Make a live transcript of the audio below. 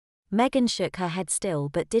Megan shook her head still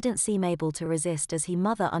but didn't seem able to resist as her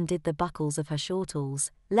mother undid the buckles of her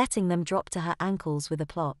shortles, letting them drop to her ankles with a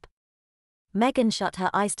plop. Megan shut her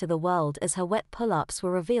eyes to the world as her wet pull-ups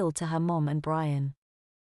were revealed to her mom and Brian.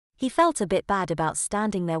 He felt a bit bad about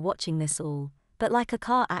standing there watching this all, but like a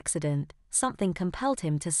car accident, something compelled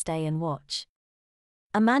him to stay and watch.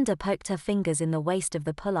 Amanda poked her fingers in the waist of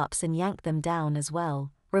the pull-ups and yanked them down as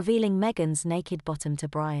well, revealing Megan's naked bottom to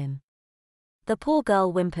Brian. The poor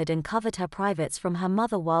girl whimpered and covered her privates from her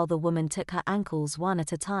mother while the woman took her ankles one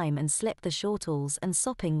at a time and slipped the shortles and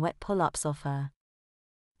sopping wet pull-ups off her.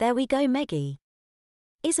 "There we go, Meggie.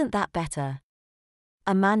 Isn't that better?"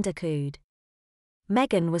 Amanda cooed.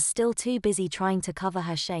 Megan was still too busy trying to cover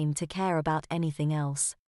her shame to care about anything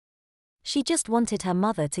else. She just wanted her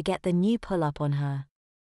mother to get the new pull-up on her.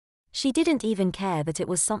 She didn't even care that it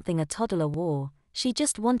was something a toddler wore, she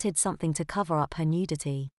just wanted something to cover up her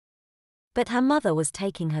nudity. But her mother was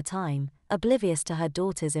taking her time, oblivious to her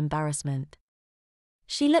daughter's embarrassment.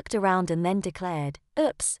 She looked around and then declared,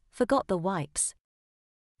 "Oops, forgot the wipes."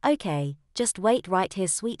 "Okay, just wait right here,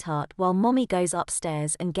 sweetheart, while mommy goes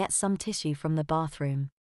upstairs and gets some tissue from the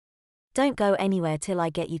bathroom. Don't go anywhere till I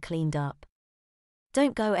get you cleaned up."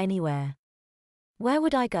 "Don't go anywhere." "Where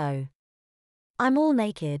would I go? I'm all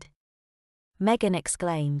naked," Megan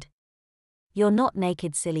exclaimed. "You're not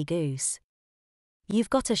naked, silly goose. You've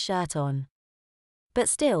got a shirt on. But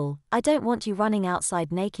still, I don't want you running outside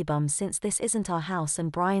naked, since this isn't our house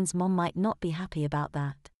and Brian's mom might not be happy about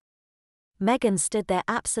that." Megan stood there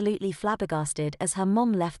absolutely flabbergasted as her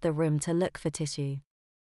mom left the room to look for tissue.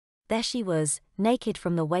 There she was, naked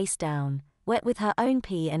from the waist down, wet with her own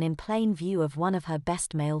pee and in plain view of one of her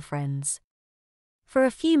best male friends. For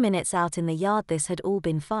a few minutes out in the yard this had all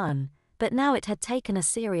been fun, but now it had taken a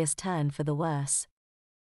serious turn for the worse.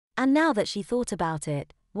 And now that she thought about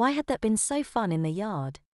it, why had that been so fun in the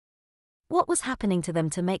yard? What was happening to them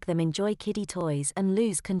to make them enjoy kiddie toys and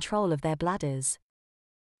lose control of their bladders?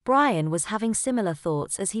 Brian was having similar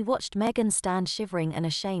thoughts as he watched Megan stand shivering and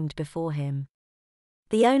ashamed before him.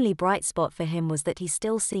 The only bright spot for him was that he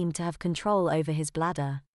still seemed to have control over his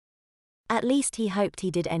bladder. At least he hoped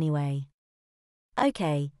he did anyway.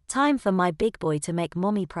 "Okay, time for my big boy to make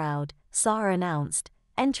mommy proud," Sarah announced,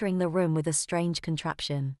 entering the room with a strange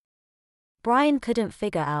contraption. Brian couldn't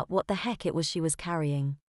figure out what the heck it was she was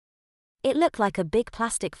carrying. It looked like a big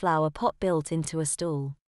plastic flower pot built into a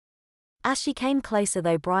stool. As she came closer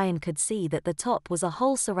though, Brian could see that the top was a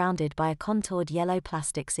hole surrounded by a contoured yellow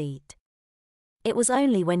plastic seat. It was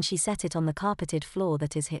only when she set it on the carpeted floor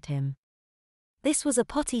that it hit him. This was a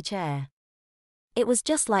potty chair. It was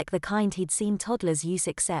just like the kind he'd seen toddlers use,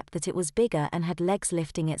 except that it was bigger and had legs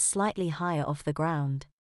lifting it slightly higher off the ground.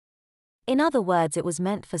 In other words, it was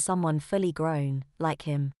meant for someone fully grown, like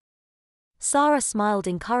him. Sarah smiled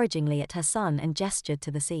encouragingly at her son and gestured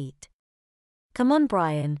to the seat. "Come on,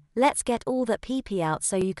 Brian, let's get all that pee-pee out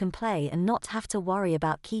so you can play and not have to worry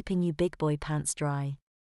about keeping you big boy pants dry."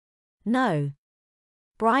 "No,"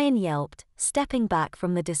 Brian yelped, stepping back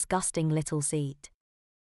from the disgusting little seat.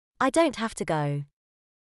 "I don't have to go."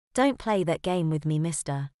 "Don't play that game with me,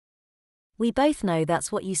 mister. We both know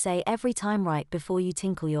that's what you say every time right before you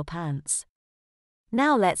tinkle your pants.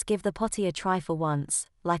 Now let's give the potty a try for once,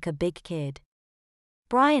 like a big kid."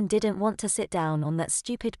 Brian didn't want to sit down on that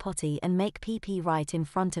stupid potty and make pee-pee right in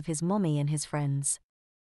front of his mommy and his friends.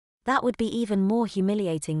 That would be even more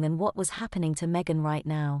humiliating than what was happening to Megan right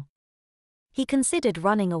now. He considered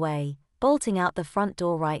running away, bolting out the front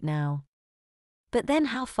door right now. But then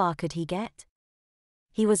how far could he get?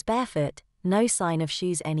 He was barefoot, no sign of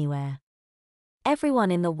shoes anywhere. Everyone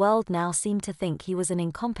in the world now seemed to think he was an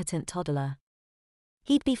incompetent toddler.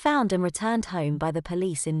 He'd be found and returned home by the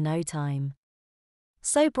police in no time.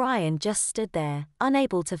 So Brian just stood there,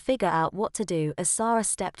 unable to figure out what to do as Sarah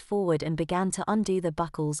stepped forward and began to undo the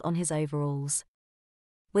buckles on his overalls.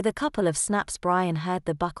 With a couple of snaps, Brian heard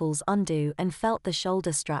the buckles undo and felt the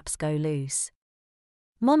shoulder straps go loose.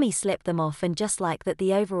 Mommy slipped them off, and just like that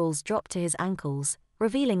the overalls dropped to his ankles,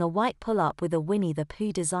 revealing a white pull-up with a Winnie the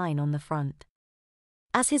Pooh design on the front.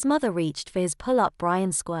 As his mother reached for his pull-up,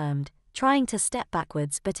 Brian squirmed, trying to step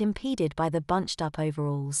backwards but impeded by the bunched-up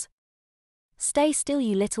overalls. "Stay still,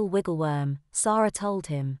 you little wiggleworm," Sarah told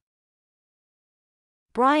him.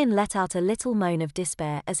 Brian let out a little moan of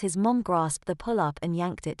despair as his mom grasped the pull-up and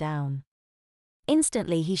yanked it down.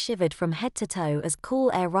 Instantly he shivered from head to toe as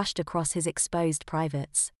cool air rushed across his exposed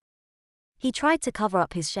privates. He tried to cover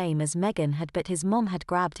up his shame as Megan had, but his mom had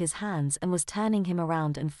grabbed his hands and was turning him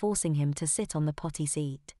around and forcing him to sit on the potty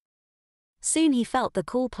seat. Soon he felt the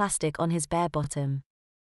cool plastic on his bare bottom.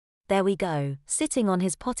 There we go, sitting on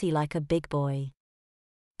his potty like a big boy.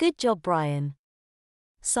 Good job, Brian.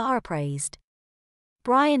 Sarah praised.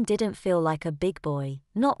 Brian didn't feel like a big boy,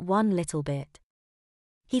 not one little bit.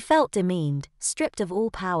 He felt demeaned, stripped of all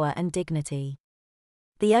power and dignity.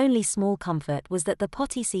 The only small comfort was that the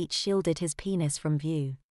potty seat shielded his penis from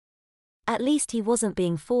view. At least he wasn't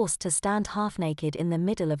being forced to stand half-naked in the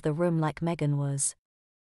middle of the room like Megan was.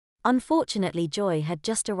 Unfortunately, Joy had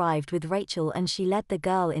just arrived with Rachel and she led the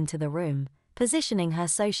girl into the room, positioning her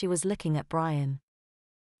so she was looking at Brian.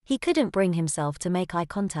 He couldn't bring himself to make eye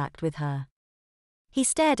contact with her. He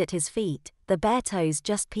stared at his feet, the bare toes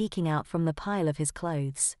just peeking out from the pile of his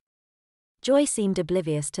clothes. Joy seemed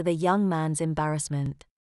oblivious to the young man's embarrassment.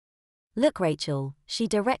 Look, Rachel, she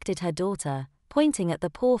directed her daughter, pointing at the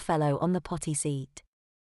poor fellow on the potty seat.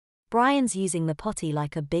 Brian's using the potty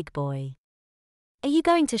like a big boy. Are you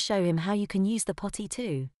going to show him how you can use the potty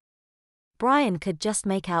too? Brian could just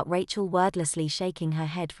make out Rachel wordlessly shaking her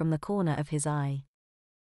head from the corner of his eye.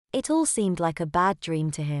 It all seemed like a bad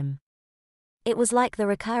dream to him. It was like the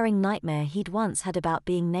recurring nightmare he'd once had about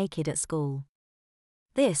being naked at school.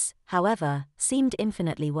 This, however, seemed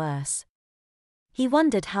infinitely worse. He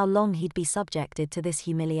wondered how long he'd be subjected to this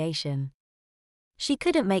humiliation. She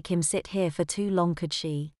couldn't make him sit here for too long, could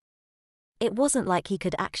she? It wasn't like he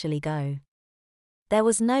could actually go. There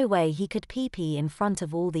was no way he could pee-pee in front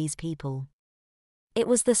of all these people. It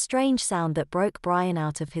was the strange sound that broke Brian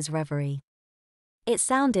out of his reverie. It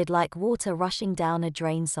sounded like water rushing down a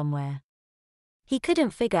drain somewhere. He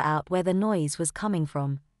couldn't figure out where the noise was coming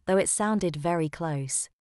from, though it sounded very close.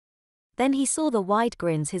 Then he saw the wide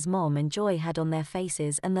grins his mom and Joy had on their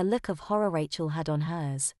faces and the look of horror Rachel had on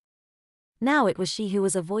hers. Now it was she who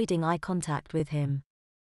was avoiding eye contact with him.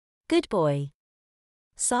 Good boy.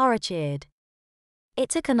 Sarah cheered. It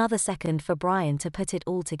took another second for Brian to put it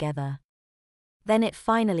all together. Then it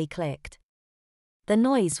finally clicked. The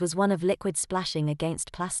noise was one of liquid splashing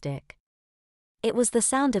against plastic. It was the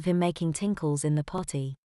sound of him making tinkles in the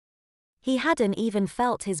potty. He hadn't even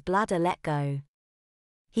felt his bladder let go.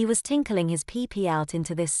 He was tinkling his pee-pee out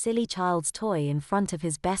into this silly child's toy in front of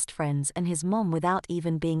his best friends and his mom without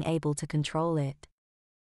even being able to control it.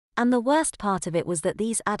 And the worst part of it was that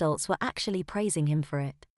these adults were actually praising him for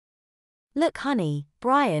it. Look, honey,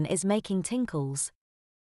 Brian is making tinkles,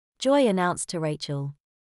 Joy announced to Rachel.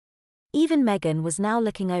 Even Megan was now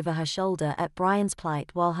looking over her shoulder at Brian's plight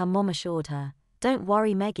while her mom assured her, don't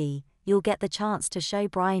worry, Meggie, you'll get the chance to show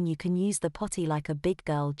Brian you can use the potty like a big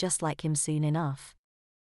girl just like him soon enough.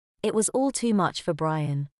 It was all too much for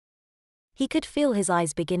Brian. He could feel his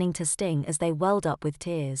eyes beginning to sting as they welled up with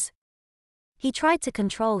tears. He tried to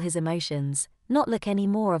control his emotions, not look any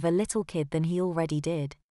more of a little kid than he already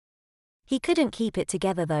did. He couldn't keep it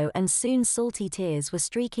together though, and soon salty tears were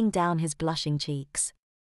streaking down his blushing cheeks.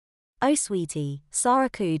 Oh sweetie, Sarah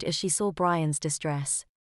cooed as she saw Brian's distress.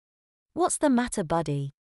 What's the matter,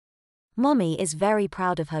 buddy? Mommy is very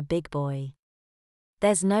proud of her big boy.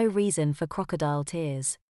 There's no reason for crocodile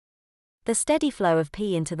tears. The steady flow of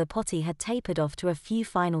pee into the potty had tapered off to a few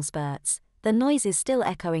final spurts, the noises still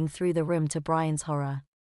echoing through the room to Brian's horror.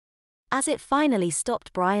 As it finally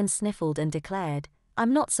stopped, Brian sniffled and declared,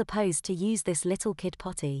 I'm not supposed to use this little kid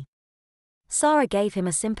potty. Sarah gave him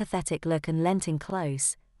a sympathetic look and leant in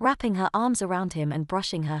close, wrapping her arms around him and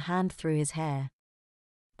brushing her hand through his hair.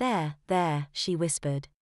 There, she whispered.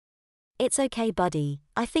 It's okay, buddy,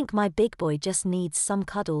 I think my big boy just needs some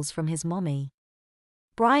cuddles from his mommy.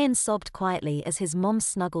 Brian sobbed quietly as his mom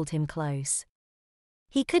snuggled him close.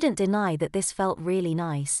 He couldn't deny that this felt really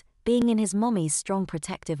nice, being in his mommy's strong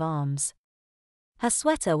protective arms. Her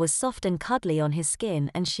sweater was soft and cuddly on his skin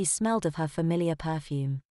and she smelled of her familiar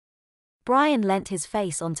perfume. Brian leant his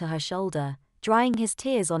face onto her shoulder, drying his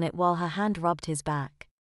tears on it while her hand rubbed his back.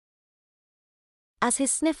 As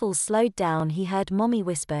his sniffles slowed down, he heard Mommy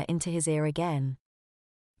whisper into his ear again.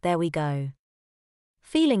 There we go.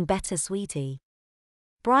 Feeling better, sweetie?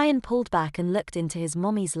 Brian pulled back and looked into his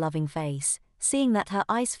mommy's loving face, seeing that her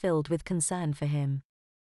eyes filled with concern for him.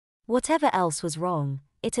 Whatever else was wrong,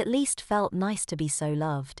 it at least felt nice to be so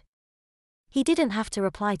loved. He didn't have to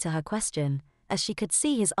reply to her question, as she could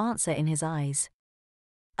see his answer in his eyes.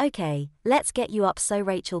 Okay, let's get you up so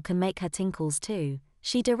Rachel can make her tinkles too,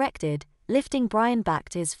 she directed, lifting Brian back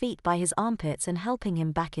to his feet by his armpits and helping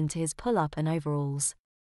him back into his pull-up and overalls.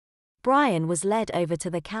 Brian was led over to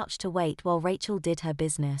the couch to wait while Rachel did her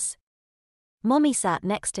business. Mommy sat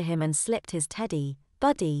next to him and slipped his teddy,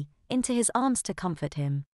 Buddy, into his arms to comfort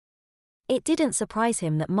him. It didn't surprise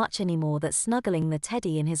him that much anymore that snuggling the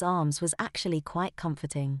teddy in his arms was actually quite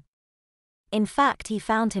comforting. In fact, he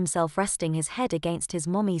found himself resting his head against his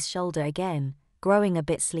mommy's shoulder again, growing a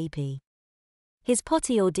bit sleepy. His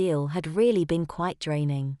potty ordeal had really been quite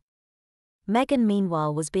draining. Megan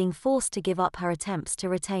meanwhile was being forced to give up her attempts to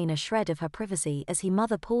retain a shred of her privacy as her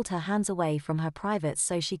mother pulled her hands away from her privates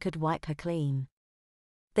so she could wipe her clean.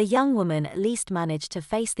 The young woman at least managed to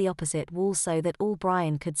face the opposite wall so that all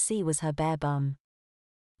Brian could see was her bare bum.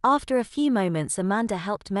 After a few moments, Amanda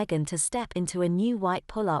helped Megan to step into a new white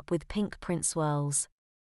pull-up with pink print swirls.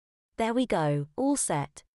 "There we go, all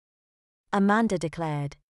set," Amanda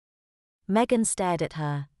declared. Megan stared at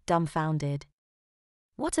her, dumbfounded.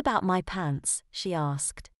 "What about my pants?" she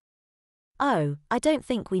asked. "Oh, I don't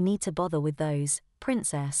think we need to bother with those,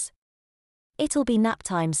 princess. It'll be nap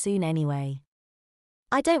time soon anyway.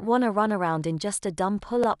 I don't want to run around in just a dumb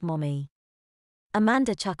pull-up, mommy."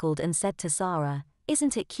 Amanda chuckled and said to Sarah,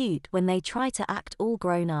 "Isn't it cute when they try to act all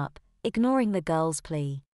grown up, ignoring the girl's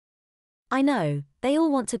plea?" "I know, they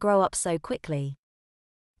all want to grow up so quickly."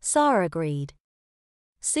 Sarah agreed.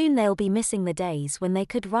 Soon they'll be missing the days when they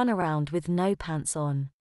could run around with no pants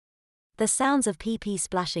on. The sounds of pee-pee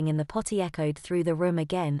splashing in the potty echoed through the room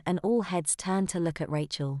again and all heads turned to look at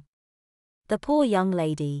Rachel. The poor young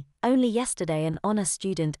lady, only yesterday an honor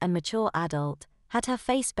student and mature adult, had her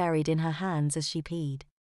face buried in her hands as she peed.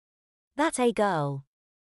 "That a girl."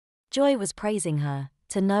 Joy was praising her,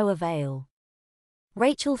 to no avail.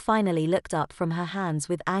 Rachel finally looked up from her hands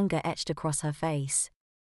with anger etched across her face.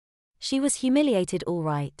 She was humiliated all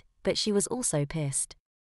right, but she was also pissed.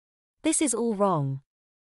 "This is all wrong.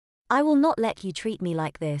 I will not let you treat me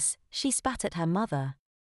like this," she spat at her mother.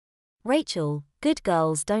 "Rachel, good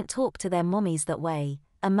girls don't talk to their mommies that way,"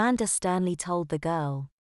 Amanda sternly told the girl.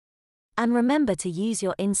 "And remember to use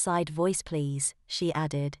your inside voice please," she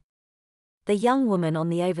added. The young woman on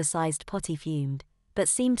the oversized potty fumed, but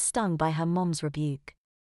seemed stung by her mom's rebuke.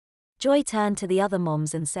 Joy turned to the other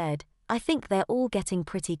moms and said, "I think they're all getting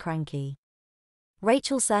pretty cranky.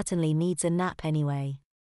 Rachel certainly needs a nap anyway."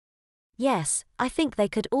 "Yes, I think they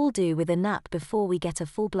could all do with a nap before we get a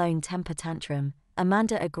full-blown temper tantrum,"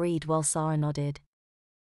 Amanda agreed while Sarah nodded.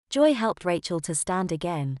 Joy helped Rachel to stand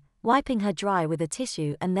again, wiping her dry with a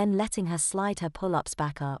tissue and then letting her slide her pull-ups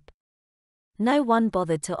back up. No one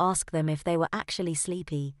bothered to ask them if they were actually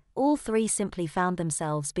sleepy. All three simply found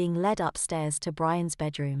themselves being led upstairs to Brian's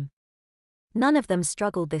bedroom. None of them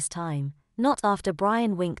struggled this time, not after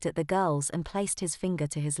Brian winked at the girls and placed his finger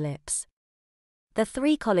to his lips. The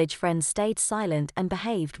three college friends stayed silent and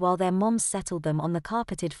behaved while their moms settled them on the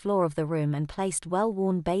carpeted floor of the room and placed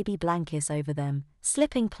well-worn baby blankets over them,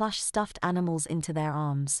 slipping plush stuffed animals into their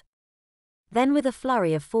arms. Then with a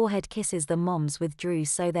flurry of forehead kisses the moms withdrew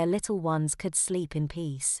so their little ones could sleep in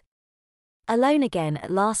peace. Alone again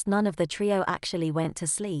at last, none of the trio actually went to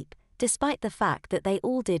sleep, despite the fact that they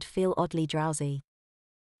all did feel oddly drowsy.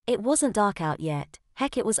 It wasn't dark out yet,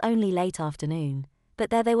 heck it was only late afternoon, but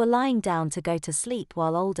there they were lying down to go to sleep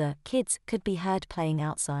while older kids could be heard playing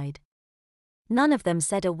outside. None of them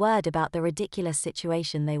said a word about the ridiculous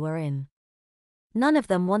situation they were in. None of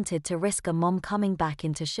them wanted to risk a mom coming back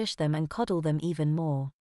in to shush them and coddle them even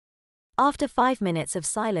more. After 5 minutes of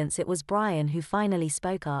silence it was Brian who finally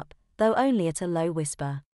spoke up, though only at a low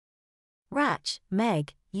whisper. "Rach,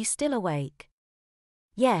 Meg, you still awake?"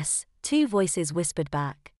 "Yes," two voices whispered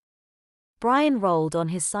back. Brian rolled on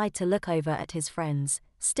his side to look over at his friends,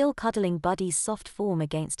 still cuddling Buddy's soft form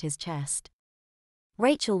against his chest.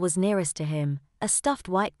 Rachel was nearest to him, a stuffed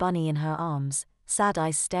white bunny in her arms, sad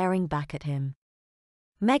eyes staring back at him.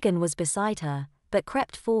 Megan was beside her, but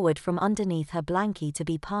crept forward from underneath her blankie to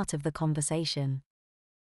be part of the conversation.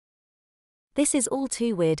 "This is all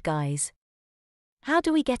too weird, guys. How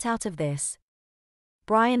do we get out of this?"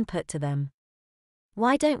 Brian put to them.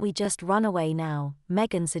 "Why don't we just run away now?"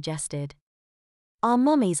 Megan suggested. "Our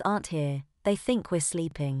mommies aren't here, they think we're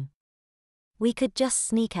sleeping. We could just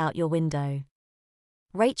sneak out your window."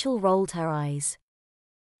 Rachel rolled her eyes.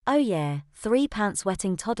 "Oh yeah, 3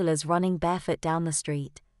 pants-wetting toddlers running barefoot down the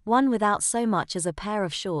street, one without so much as a pair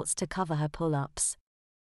of shorts to cover her pull-ups.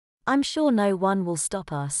 I'm sure no one will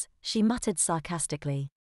stop us," she muttered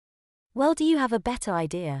sarcastically. "Well, do you have a better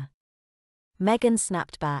idea?" Megan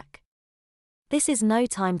snapped back. "This is no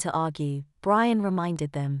time to argue," Brian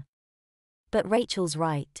reminded them. "But Rachel's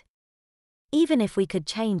right. Even if we could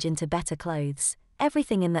change into better clothes,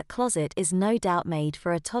 everything in that closet is no doubt made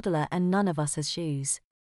for a toddler and none of us has shoes.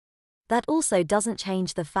 That also doesn't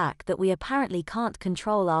change the fact that we apparently can't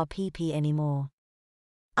control our pee-pee anymore."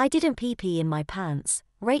 "I didn't pee-pee in my pants,"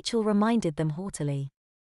 Rachel reminded them haughtily.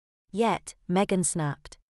 "Yet," Megan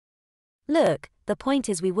snapped. "Look, the point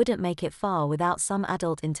is we wouldn't make it far without some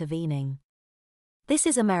adult intervening. This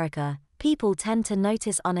is America, people tend to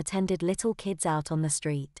notice unattended little kids out on the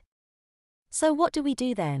street. So what do we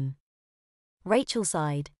do then?" Rachel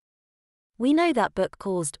sighed. We know that book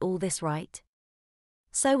caused all this, right?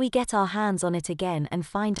 So we get our hands on it again and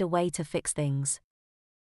find a way to fix things.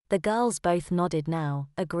 The girls both nodded now,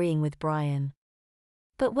 agreeing with Brian.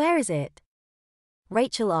 But where is it?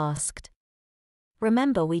 Rachel asked.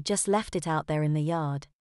 Remember, we just left it out there in the yard.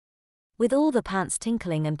 With all the pants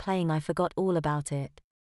tinkling and playing, I forgot all about it.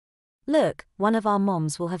 Look, one of our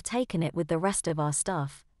moms will have taken it with the rest of our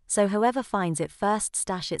stuff, so whoever finds it first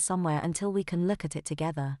stash it somewhere until we can look at it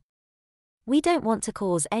together. We don't want to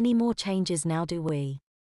cause any more changes now, do we?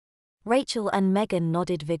 Rachel and Megan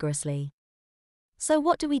nodded vigorously. So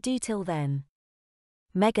what do we do till then?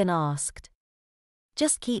 Megan asked.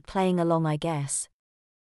 Just keep playing along, I guess.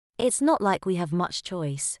 It's not like we have much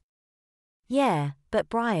choice. Yeah, but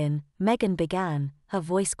Brian, Megan began, her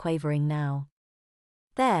voice quavering now.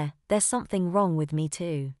 There's something wrong with me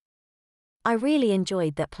too. I really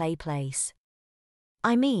enjoyed that place.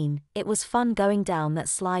 I mean, it was fun going down that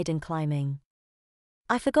slide and climbing.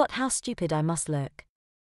 I forgot how stupid I must look.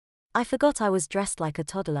 I forgot I was dressed like a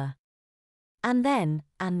toddler. And then,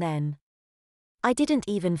 I didn't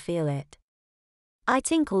even feel it. I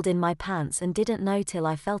tinkled in my pants and didn't know till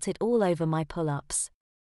I felt it all over my pull-ups.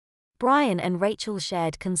 Brian and Rachel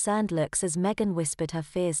shared concerned looks as Megan whispered her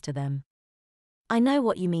fears to them. I know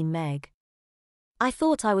what you mean, Meg. I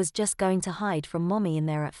thought I was just going to hide from Mommy in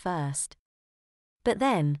there at first. But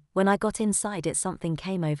then, when I got inside something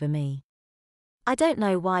came over me. I don't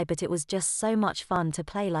know why, but it was just so much fun to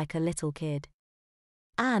play like a little kid.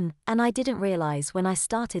 And I didn't realize when I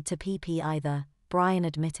started to pee either, Brian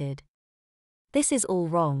admitted. This is all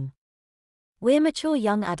wrong. We're mature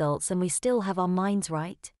young adults and we still have our minds,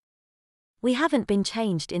 right? We haven't been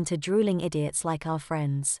changed into drooling idiots like our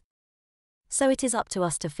friends. So it is up to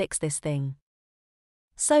us to fix this thing.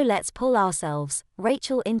 So let's pull ourselves,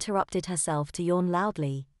 Rachel interrupted herself to yawn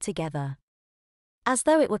loudly, together. As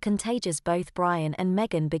though it were contagious, both Brian and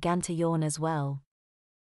Megan began to yawn as well.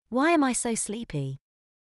 Why am I so sleepy?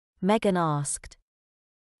 Megan asked.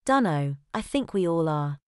 Dunno, I think we all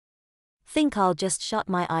are. Think I'll just shut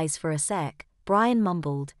my eyes for a sec, Brian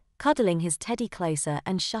mumbled, cuddling his teddy closer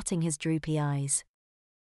and shutting his droopy eyes.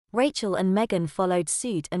 Rachel and Megan followed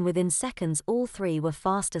suit, and within seconds all three were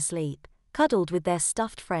fast asleep, cuddled with their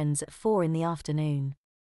stuffed friends at 4 in the afternoon.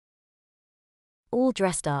 All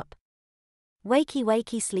dressed up. Wakey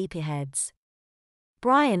sleepyheads.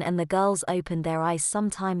 Brian and the girls opened their eyes some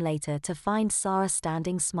time later to find Sarah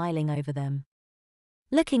standing smiling over them.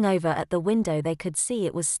 Looking over at the window, they could see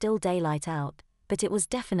it was still daylight out, but it was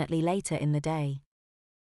definitely later in the day.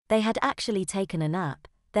 They had actually taken a nap.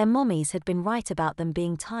 Their mommies had been right about them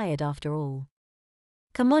being tired after all.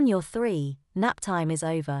 Come on, you're 3, nap time is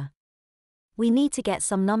over. We need to get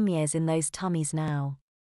some nummies in those tummies now.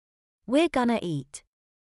 We're gonna eat.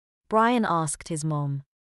 Brian asked his mom.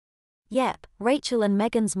 Yep, Rachel and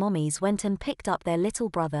Megan's mommies went and picked up their little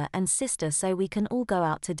brother and sister so we can all go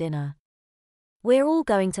out to dinner. We're all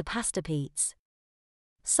going to Pasta Pete's,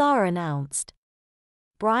 Sarah announced.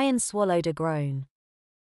 Brian swallowed a groan.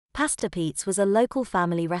 Pasta Pete's was a local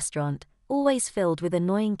family restaurant, always filled with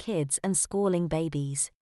annoying kids and squalling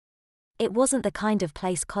babies. It wasn't the kind of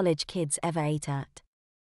place college kids ever ate at.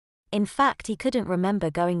 In fact, he couldn't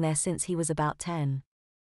remember going there since he was about 10.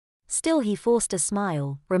 Still, he forced a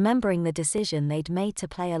smile, remembering the decision they'd made to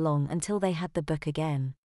play along until they had the book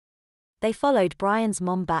again. They followed Brian's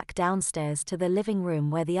mom back downstairs to the living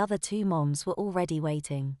room where the other 2 moms were already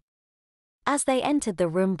waiting. As they entered the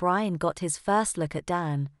room, Brian got his first look at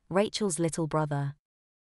Dan, Rachel's little brother.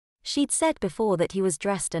 She'd said before that he was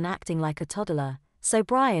dressed and acting like a toddler, so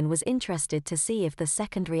Brian was interested to see if the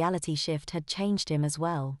second reality shift had changed him as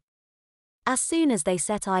well. As soon as they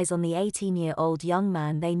set eyes on the 18-year-old young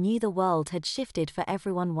man, they knew the world had shifted for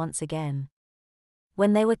everyone once again.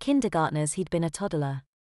 When they were kindergartners, he'd been a toddler.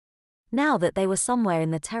 Now that they were somewhere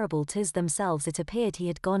in the terrible twos themselves, it appeared he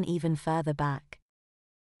had gone even further back.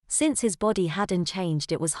 Since his body hadn't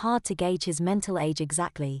changed, it was hard to gauge his mental age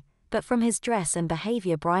exactly, but from his dress and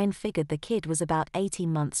behavior, Brian figured the kid was about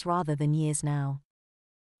 18 months rather than years now.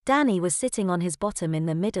 Danny was sitting on his bottom in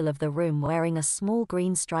the middle of the room wearing a small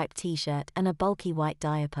green striped t-shirt and a bulky white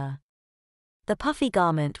diaper. The puffy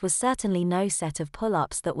garment was certainly no set of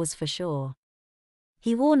pull-ups, that was for sure.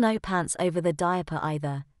 He wore no pants over the diaper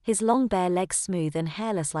either, his long bare legs, smooth and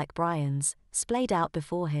hairless like Brian's, splayed out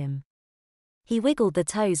before him. He wiggled the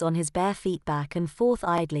toes on his bare feet back and forth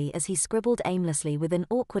idly as he scribbled aimlessly with an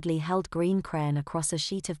awkwardly held green crayon across a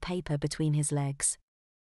sheet of paper between his legs.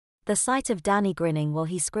 The sight of Danny grinning while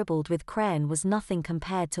he scribbled with crayon was nothing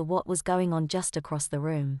compared to what was going on just across the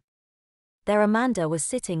room. There Amanda was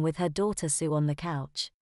sitting with her daughter Sue on the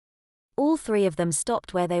couch. All three of them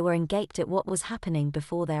stopped where they were and gaped at what was happening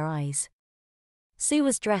before their eyes. Sue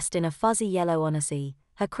was dressed in a fuzzy yellow onesie,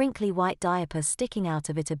 her crinkly white diaper sticking out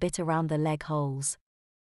of it a bit around the leg holes.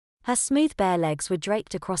 Her smooth bare legs were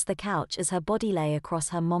draped across the couch as her body lay across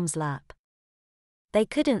her mom's lap. They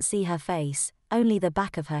couldn't see her face, only the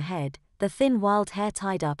back of her head, the thin wild hair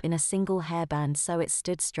tied up in a single hairband so it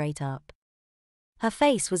stood straight up. Her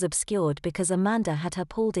face was obscured because Amanda had her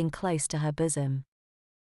pulled in close to her bosom.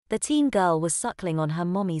 The teen girl was suckling on her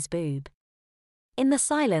mommy's boob. In the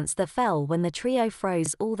silence that fell when the trio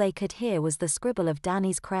froze, all they could hear was the scribble of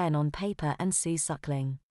Danny's crayon on paper and Sue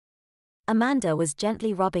suckling. Amanda was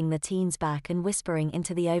gently rubbing the teen's back and whispering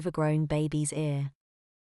into the overgrown baby's ear.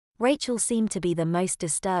 Rachel seemed to be the most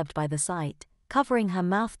disturbed by the sight, covering her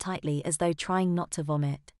mouth tightly as though trying not to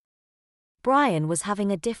vomit. Brian was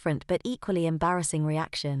having a different but equally embarrassing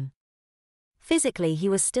reaction. Physically he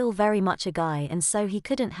was still very much a guy, and so he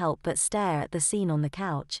couldn't help but stare at the scene on the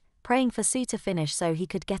couch, praying for Sue to finish so he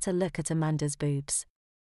could get a look at Amanda's boobs.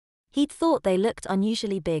 He'd thought they looked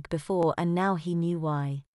unusually big before, and now he knew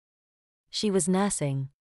why. She was nursing.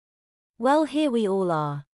 "Well, here we all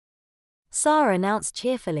are," Sarah announced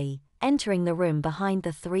cheerfully, entering the room behind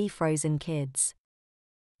the three frozen kids.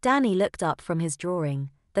 Danny looked up from his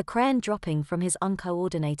drawing, the crayon dropping from his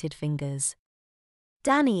uncoordinated fingers.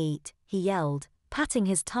 "Danny, eat," he yelled, patting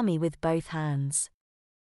his tummy with both hands.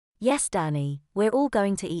 "Yes, Danny, we're all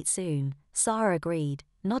going to eat soon," Sarah agreed,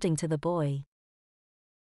 nodding to the boy.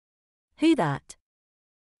 "Who that?"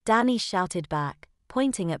 Danny shouted back,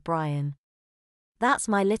 pointing at Brian. "That's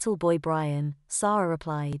my little boy Brian," Sarah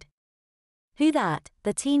replied. "Who that?"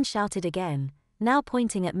 the teen shouted again, now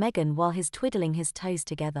pointing at Megan while he's twiddling his toes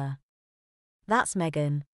together. "That's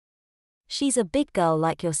Megan. She's a big girl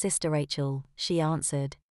like your sister Rachel," she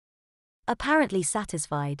answered. Apparently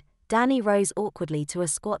satisfied, Danny rose awkwardly to a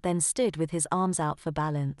squat, then stood with his arms out for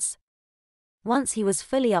balance. Once he was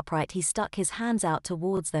fully upright, he stuck his hands out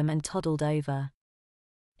towards them and toddled over.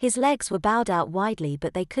 His legs were bowed out widely,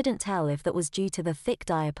 but they couldn't tell if that was due to the thick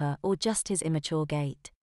diaper or just his immature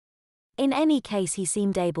gait. In any case, he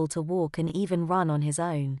seemed able to walk and even run on his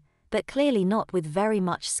own, but clearly not with very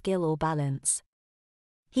much skill or balance.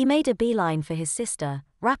 He made a beeline for his sister,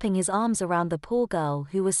 wrapping his arms around the poor girl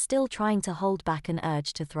who was still trying to hold back an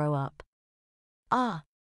urge to throw up. "Ah!"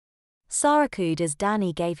 Sarah cooed as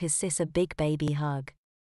Danny gave his sis a big baby hug.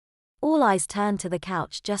 All eyes turned to the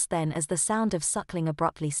couch just then as the sound of suckling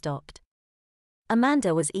abruptly stopped.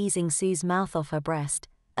 Amanda was easing Sue's mouth off her breast,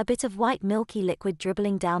 a bit of white milky liquid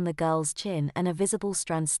dribbling down the girl's chin and a visible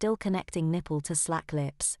strand still connecting nipple to slack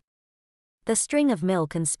lips. The string of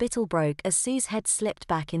milk and spittle broke as Sue's head slipped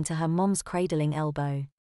back into her mom's cradling elbow.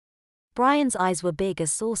 Brian's eyes were big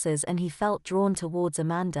as saucers and he felt drawn towards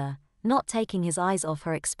Amanda, not taking his eyes off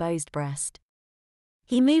her exposed breast.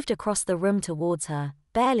 He moved across the room towards her,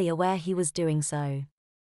 barely aware he was doing so.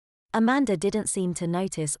 Amanda didn't seem to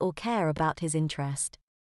notice or care about his interest.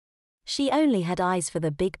 She only had eyes for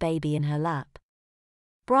the big baby in her lap.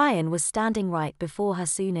 Brian was standing right before her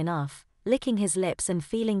soon enough, licking his lips and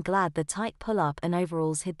feeling glad the tight pull-up and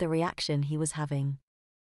overalls hid the reaction he was having.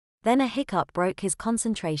 Then a hiccup broke his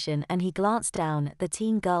concentration and he glanced down at the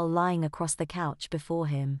teen girl lying across the couch before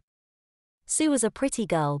him. Sue was a pretty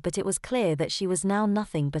girl, but it was clear that she was now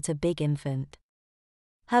nothing but a big infant.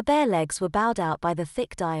 Her bare legs were bowed out by the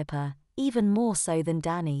thick diaper, even more so than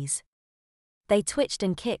Danny's. They twitched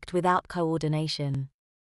and kicked without coordination.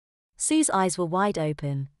 Sue's eyes were wide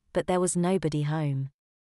open, but there was nobody home.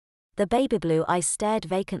 The baby blue eyes stared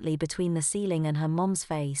vacantly between the ceiling and her mom's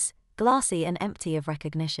face, glassy and empty of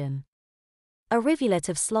recognition. A rivulet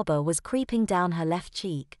of slobber was creeping down her left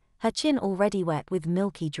cheek, her chin already wet with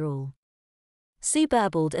milky drool. Sue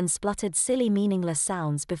burbled and spluttered silly meaningless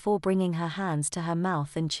sounds before bringing her hands to her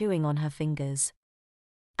mouth and chewing on her fingers.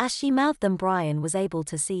 As she mouthed them, Brian was able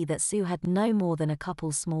to see that Sue had no more than a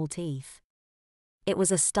couple small teeth. It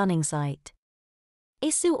was a stunning sight.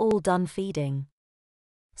 "Is Sue all done feeding?"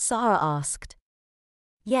 Sarah asked.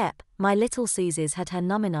 "Yep, my little Susie's had her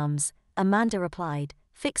nummy-nums," Amanda replied,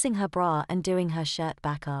 fixing her bra and doing her shirt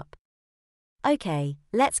back up. "Okay,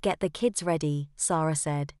 let's get the kids ready," Sarah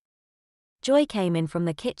said. Joy came in from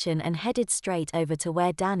the kitchen and headed straight over to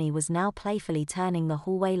where Danny was now playfully turning the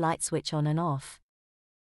hallway light switch on and off.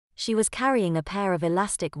 She was carrying a pair of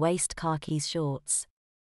elastic waist khaki shorts.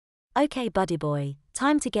 "Okay, buddy boy,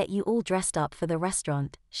 time to get you all dressed up for the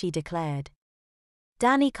restaurant," she declared.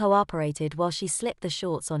 Danny cooperated while she slipped the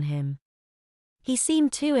shorts on him. He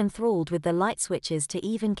seemed too enthralled with the light switches to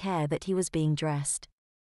even care that he was being dressed.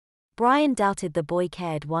 Brian doubted the boy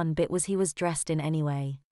cared one bit, was he was dressed in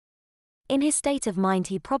anyway. In his state of mind,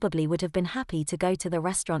 he probably would have been happy to go to the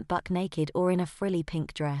restaurant buck naked or in a frilly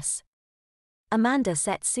pink dress. Amanda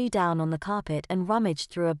set Sue down on the carpet and rummaged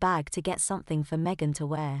through a bag to get something for Megan to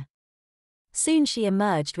wear. Soon she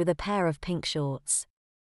emerged with a pair of pink shorts.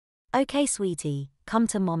 "Okay, sweetie, come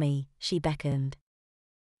to mommy," she beckoned.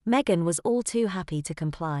 Megan was all too happy to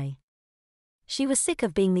comply. She was sick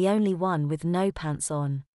of being the only one with no pants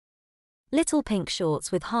on. Little pink shorts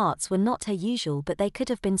with hearts were not her usual, but they could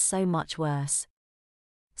have been so much worse.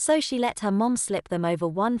 So she let her mom slip them over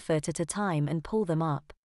one foot at a time and pull them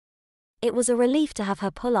up. It was a relief to have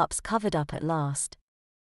her pull-ups covered up at last.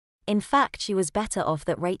 In fact, she was better off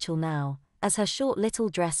than Rachel now, as her short little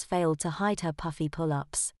dress failed to hide her puffy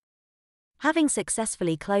pull-ups. Having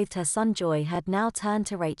successfully clothed her son, Joy had now turned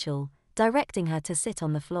to Rachel, directing her to sit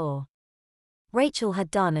on the floor. Rachel had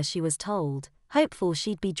done as she was told, hopeful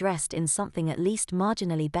she'd be dressed in something at least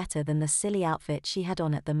marginally better than the silly outfit she had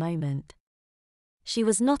on at the moment. She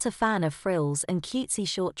was not a fan of frills and cutesy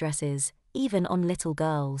short dresses, even on little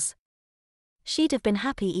girls. She'd have been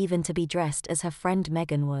happy even to be dressed as her friend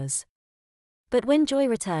Megan was. But when Joy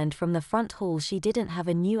returned from the front hall, she didn't have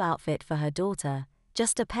a new outfit for her daughter,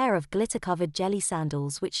 just a pair of glitter-covered jelly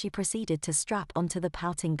sandals which she proceeded to strap onto the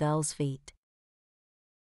pouting girl's feet.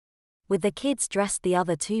 With the kids dressed, the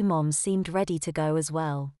other two moms seemed ready to go as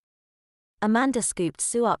well. Amanda scooped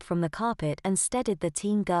Sue up from the carpet and steadied the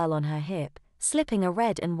teen girl on her hip, slipping a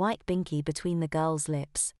red and white binky between the girl's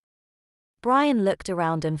lips. Brian looked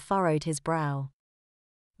around and furrowed his brow.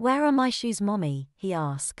 "Where are my shoes, Mommy?" he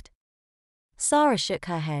asked. Sarah shook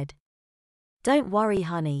her head. "Don't worry,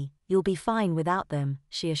 honey, you'll be fine without them,"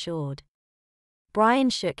 she assured. Brian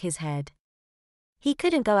shook his head. He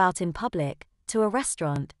couldn't go out in public, to a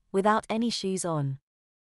restaurant, without any shoes on.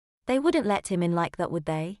 They wouldn't let him in like that, would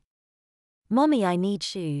they? "Mommy, I need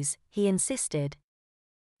shoes," he insisted.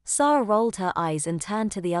 Sarah rolled her eyes and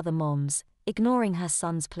turned to the other moms, ignoring her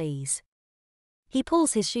son's pleas. "He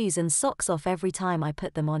pulls his shoes and socks off every time I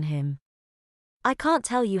put them on him. I can't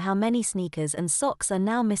tell you how many sneakers and socks are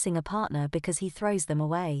now missing a partner because he throws them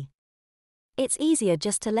away. It's easier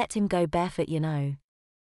just to let him go barefoot, you know."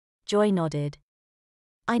 Joy nodded.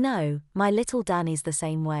 "I know, my little Danny's the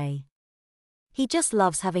same way. He just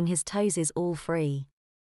loves having his toesies all free.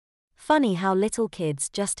 Funny how little kids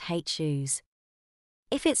just hate shoes."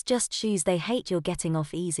 "If it's just shoes they hate, you're getting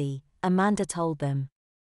off easy," Amanda told them.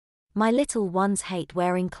 "My little ones hate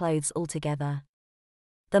wearing clothes altogether."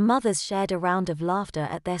 The mothers shared a round of laughter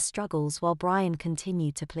at their struggles while Brian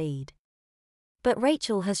continued to plead. "But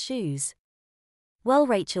Rachel has shoes." "Well,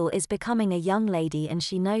 Rachel is becoming a young lady and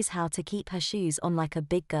she knows how to keep her shoes on like a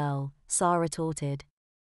big girl," Sarah retorted.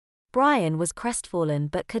 Brian was crestfallen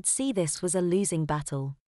but could see this was a losing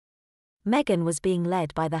battle. Megan was being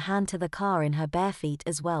led by the hand to the car in her bare feet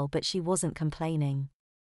as well, but she wasn't complaining.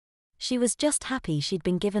 She was just happy she'd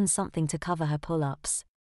been given something to cover her pull-ups.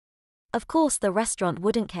 Of course the restaurant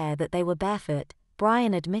wouldn't care that they were barefoot,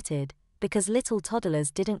 Brian admitted, because little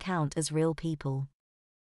toddlers didn't count as real people.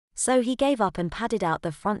 So he gave up and padded out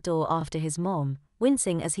the front door after his mom,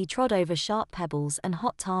 wincing as he trod over sharp pebbles and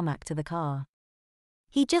hot tarmac to the car.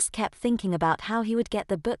 He just kept thinking about how he would get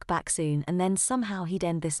the book back soon and then somehow he'd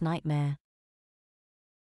end this nightmare.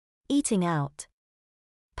 Eating out.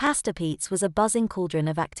 Pasta Pete's was a buzzing cauldron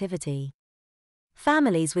of activity.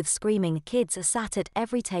 Families with screaming kids sat at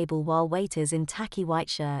every table while waiters in tacky white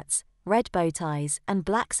shirts, red bow ties, and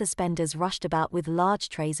black suspenders rushed about with large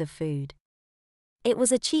trays of food. It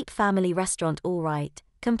was a cheap family restaurant, all right,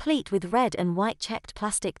 complete with red and white checked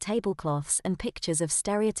plastic tablecloths and pictures of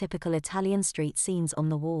stereotypical Italian street scenes on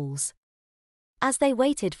the walls. As they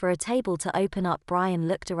waited for a table to open up, Brian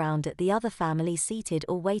looked around at the other families seated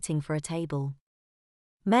or waiting for a table.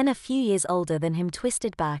 Men a few years older than him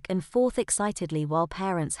twisted back and forth excitedly while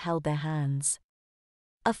parents held their hands.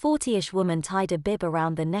 A 40-ish woman tied a bib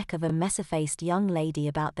around the neck of a messy-faced young lady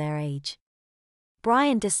about their age.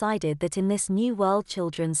 Brian decided that in this new world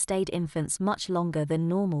children stayed infants much longer than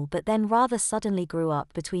normal, but then rather suddenly grew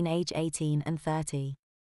up between age 18 and 30.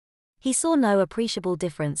 He saw no appreciable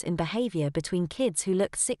difference in behavior between kids who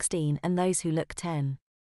looked 16 and those who looked 10.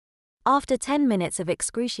 After 10 minutes of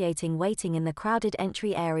excruciating waiting in the crowded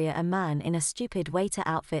entry area, a man in a stupid waiter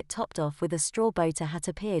outfit topped off with a straw boater hat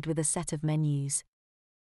appeared with a set of menus.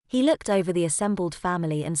 He looked over the assembled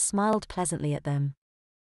family and smiled pleasantly at them.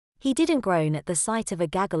 He didn't groan at the sight of a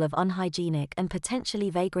gaggle of unhygienic and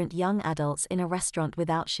potentially vagrant young adults in a restaurant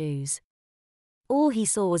without shoes. All he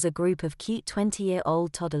saw was a group of cute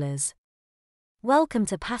 20-year-old toddlers. "Welcome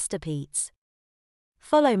to Pasta Pete's.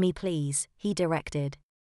 Follow me please," he directed.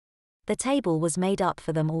 The table was made up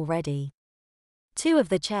for them already. Two of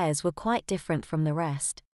the chairs were quite different from the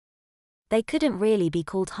rest. They couldn't really be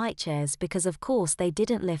called high chairs because of course they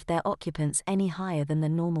didn't lift their occupants any higher than the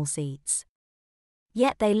normal seats.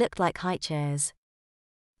 Yet they looked like high chairs.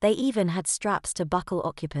 They even had straps to buckle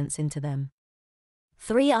occupants into them.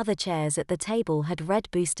 3 other chairs at the table had red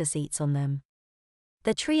booster seats on them.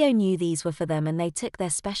 The trio knew these were for them and they took their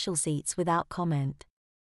special seats without comment.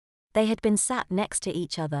 They had been sat next to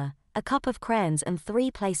each other, a cup of crayons and 3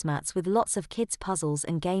 placemats with lots of kids' puzzles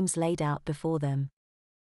and games laid out before them.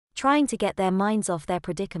 Trying to get their minds off their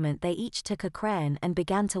predicament, they each took a crayon and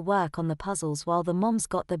began to work on the puzzles while the moms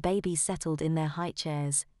got the babies settled in their high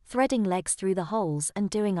chairs, threading legs through the holes and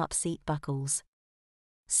doing up seat buckles.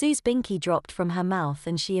 Sue's binky dropped from her mouth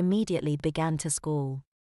and she immediately began to squall.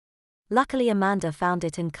 Luckily Amanda found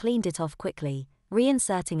it and cleaned it off quickly,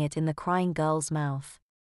 reinserting it in the crying girl's mouth.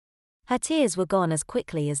 Her tears were gone as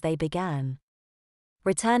quickly as they began.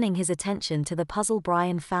 Returning his attention to the puzzle,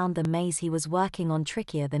 Brian found the maze he was working on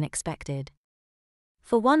trickier than expected.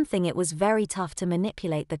 For one thing, it was very tough to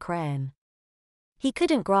manipulate the crayon. He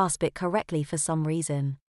couldn't grasp it correctly for some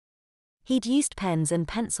reason. He'd used pens and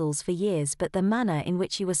pencils for years, but the manner in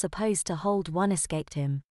which he was supposed to hold one escaped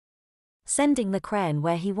him. Sending the crayon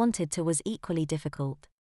where he wanted to was equally difficult.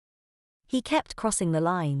 He kept crossing the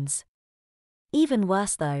lines. Even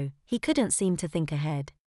worse though, he couldn't seem to think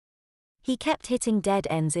ahead. He kept hitting dead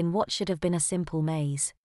ends in what should have been a simple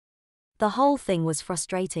maze. The whole thing was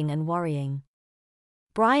frustrating and worrying.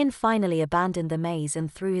 Brian finally abandoned the maze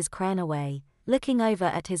and threw his crayon away, looking over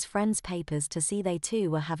at his friends' papers to see they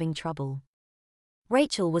too were having trouble.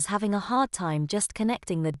 Rachel was having a hard time just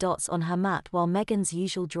connecting the dots on her mat, while Megan's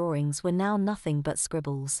usual drawings were now nothing but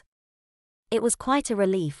scribbles. It was quite a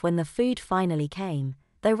relief when the food finally came,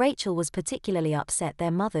 though Rachel was particularly upset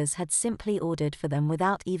their mothers had simply ordered for them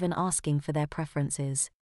without even asking for their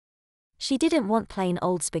preferences. She didn't want plain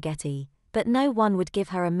old spaghetti, but no one would give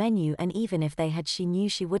her a menu, and even if they had, she knew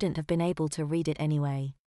she wouldn't have been able to read it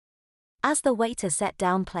anyway. As the waiter set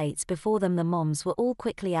down plates before them, the moms were all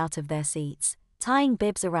quickly out of their seats, tying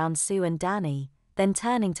bibs around Sue and Danny, then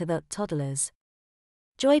turning to the toddlers.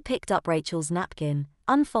 Joy picked up Rachel's napkin,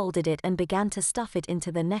 unfolded it and began to stuff it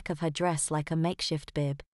into the neck of her dress like a makeshift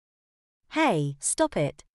bib. "Hey, stop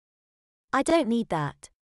it. I don't need that,"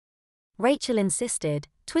 Rachel insisted,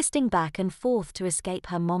 twisting back and forth to escape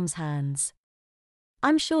her mom's hands.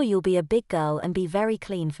 "I'm sure you'll be a big girl and be very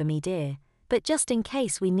clean for me, dear, but just in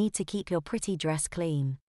case we need to keep your pretty dress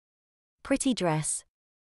clean." "Pretty dress?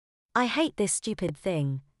 I hate this stupid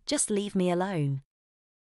thing, just leave me alone,"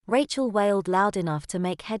 Rachel wailed loud enough to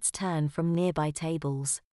make heads turn from nearby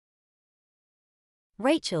tables.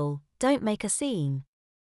 "Rachel, don't make a scene,"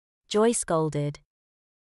 Joy scolded.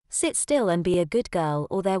 "Sit still and be a good girl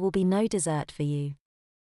or there will be no dessert for you."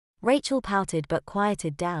 Rachel pouted but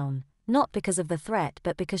quieted down, not because of the threat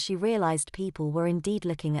but because she realized people were indeed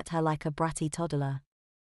looking at her like a bratty toddler.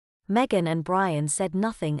 Megan and Brian said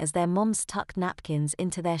nothing as their moms tucked napkins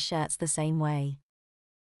into their shirts the same way.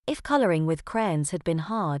 If coloring with crayons had been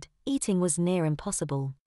hard, eating was near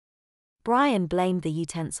impossible. Brian blamed the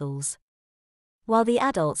utensils. While the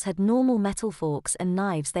adults had normal metal forks and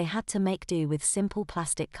knives, they had to make do with simple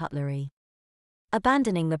plastic cutlery.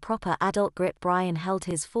 Abandoning the proper adult grip, Brian held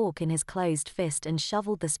his fork in his closed fist and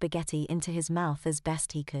shoveled the spaghetti into his mouth as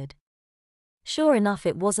best he could. Sure enough,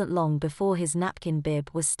 it wasn't long before his napkin bib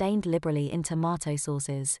was stained liberally in tomato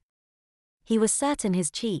sauces. He was certain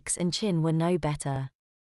his cheeks and chin were no better.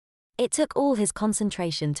 It took all his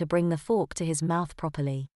concentration to bring the fork to his mouth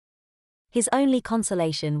properly. His only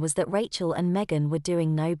consolation was that Rachel and Megan were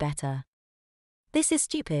doing no better. "This is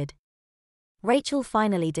stupid," Rachel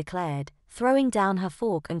finally declared, throwing down her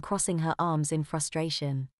fork and crossing her arms in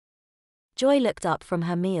frustration. Joy looked up from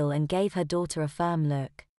her meal and gave her daughter a firm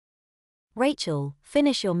look. "Rachel,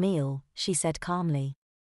 finish your meal," she said calmly.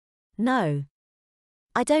 "No.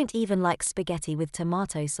 I don't even like spaghetti with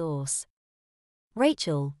tomato sauce."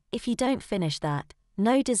 "Rachel, if you don't finish that,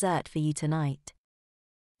 no dessert for you tonight."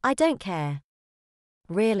 "I don't care."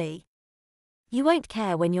 "Really? You won't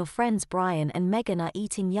care when your friends Brian and Megan are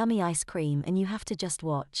eating yummy ice cream and you have to just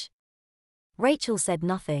watch." Rachel said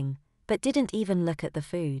nothing, but didn't even look at the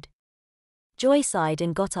food. Joy sighed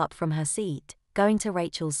and got up from her seat, going to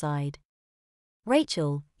Rachel's side.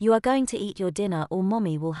 "Rachel, you are going to eat your dinner or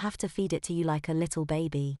Mommy will have to feed it to you like a little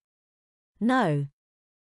baby." "No."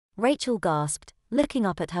 Rachel gasped, looking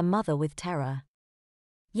up at her mother with terror.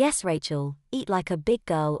 "Yes, Rachel, eat like a big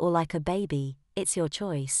girl or like a baby, it's your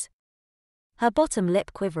choice." Her bottom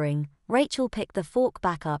lip quivering, Rachel picked the fork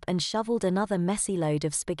back up and shoveled another messy load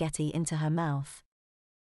of spaghetti into her mouth.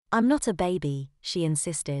 "I'm not a baby," she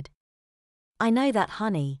insisted. I know that,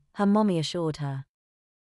 honey, her mommy assured her.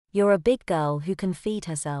 You're a big girl who can feed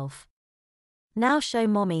herself. Now show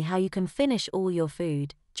mommy how you can finish all your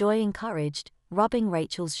food, Joy encouraged, rubbing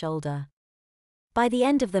Rachel's shoulder. By the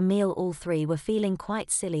end of the meal, all three were feeling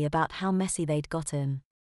quite silly about how messy they'd gotten.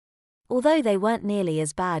 Although they weren't nearly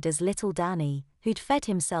as bad as little Danny, who'd fed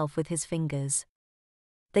himself with his fingers.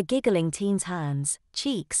 The giggling teen's hands,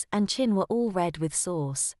 cheeks, and chin were all red with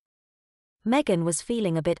sauce. Megan was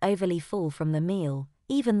feeling a bit overly full from the meal,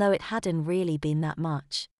 even though it hadn't really been that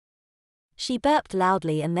much. She burped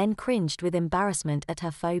loudly and then cringed with embarrassment at her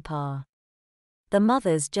faux pas. The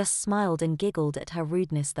mothers just smiled and giggled at her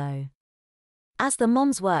rudeness though. As the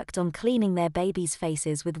moms worked on cleaning their babies'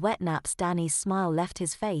 faces with wet naps, Danny's smile left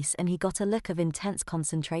his face and he got a look of intense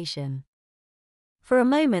concentration. For a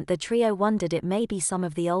moment the trio wondered it may be some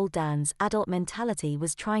of the old Dan's adult mentality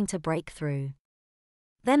was trying to break through.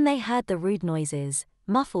 Then they heard the rude noises,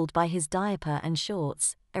 muffled by his diaper and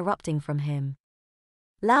shorts, erupting from him.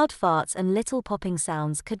 Loud farts and little popping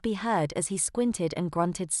sounds could be heard as he squinted and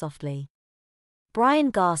grunted softly.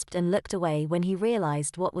 Brian gasped and looked away when he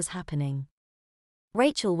realized what was happening.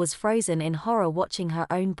 Rachel was frozen in horror watching her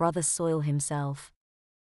own brother soil himself.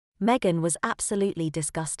 Megan was absolutely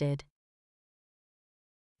disgusted.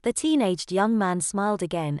 The teenaged young man smiled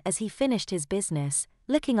again as he finished his business,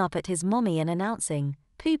 looking up at his mommy and announcing,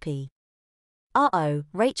 "Poopy." "Uh-oh,"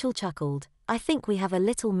 Rachel chuckled, "I think we have a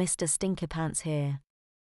little Mr. Stinkerpants here."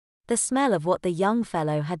 The smell of what the young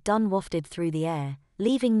fellow had done wafted through the air,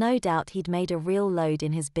 leaving no doubt he'd made a real load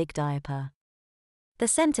in his big diaper. The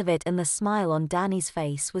scent of it and the smile on Danny's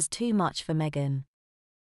face was too much for Megan.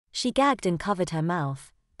 She gagged and covered her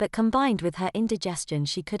mouth, but combined with her indigestion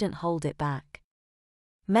she couldn't hold it back.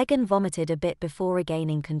 Megan vomited a bit before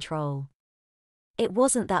regaining control. It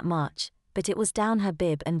wasn't that much, but it was down her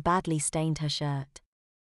bib and badly stained her shirt.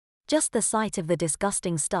 Just the sight of the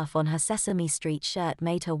disgusting stuff on her Sesame Street shirt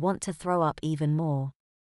made her want to throw up even more.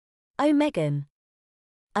 "Oh, Megan!"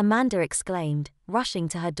 Amanda exclaimed, rushing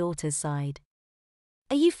to her daughter's side.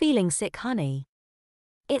 "Are you feeling sick, honey?"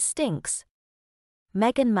 "It stinks."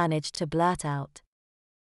 Megan managed to blurt out.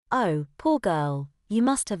 "Oh, poor girl, you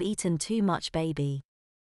must have eaten too much, baby.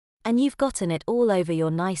 And you've gotten it all over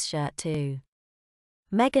your nice shirt too."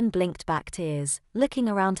 Megan blinked back tears, looking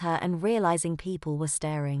around her and realizing people were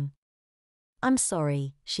staring. "I'm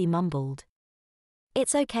sorry," she mumbled.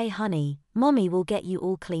 "It's okay, honey, mommy will get you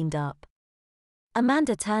all cleaned up."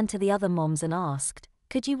 Amanda turned to the other moms and asked,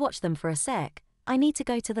 "Could you watch them for a sec? I need to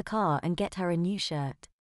go to the car and get her a new shirt."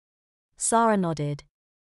 Sarah nodded.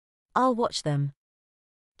 "I'll watch them.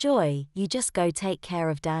 Joy, you just go take care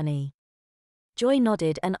of Danny." Joy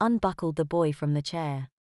nodded and unbuckled the boy from the chair.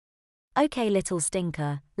 "Okay, little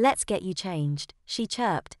stinker, let's get you changed," she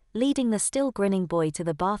chirped, leading the still grinning boy to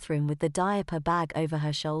the bathroom with the diaper bag over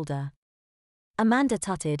her shoulder. Amanda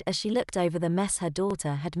tutted as she looked over the mess her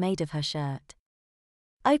daughter had made of her shirt.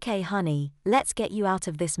 "Okay, honey, let's get you out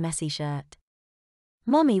of this messy shirt.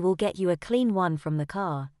 Mommy will get you a clean one from the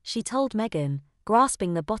car," she told Megan,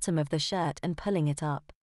 grasping the bottom of the shirt and pulling it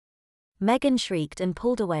up. Megan shrieked and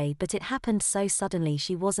pulled away, but it happened so suddenly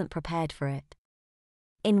she wasn't prepared for it.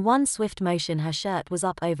 In one swift motion her shirt was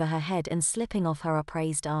up over her head and slipping off her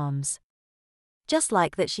upraised arms. Just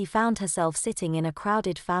like that she found herself sitting in a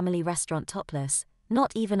crowded family restaurant topless,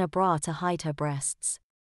 not even a bra to hide her breasts.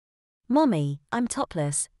 "Mommy, I'm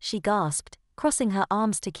topless," she gasped, crossing her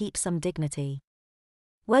arms to keep some dignity.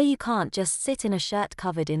 "Well, you can't just sit in a shirt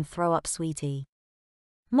covered in throw-up, sweetie.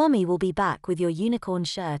 Mommy will be back with your unicorn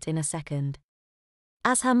shirt in a second."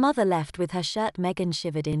 As her mother left with her shirt, Megan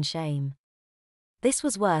shivered in shame. This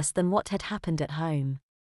was worse than what had happened at home.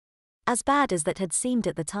 As bad as that had seemed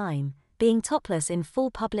at the time, being topless in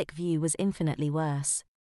full public view was infinitely worse.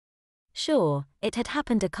 Sure, it had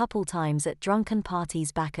happened a couple times at drunken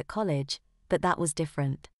parties back at college, but that was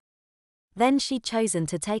different. Then she'd chosen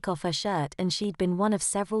to take off her shirt and she'd been one of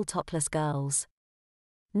several topless girls.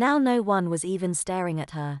 Now no one was even staring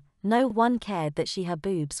at her, no one cared that her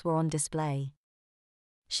boobs were on display.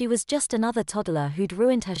 She was just another toddler who'd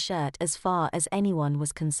ruined her shirt as far as anyone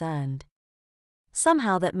was concerned.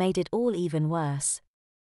 Somehow that made it all even worse.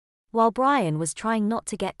 While Brian was trying not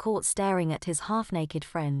to get caught staring at his half-naked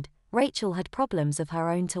friend, Rachel had problems of her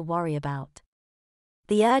own to worry about.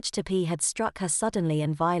 The urge to pee had struck her suddenly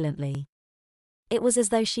and violently. It was as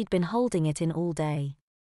though she'd been holding it in all day.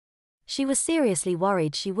 She was seriously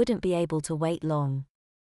worried she wouldn't be able to wait long.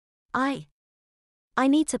 I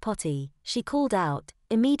need to potty," she called out,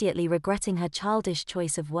 immediately regretting her childish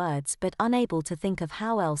choice of words but unable to think of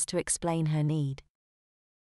how else to explain her need.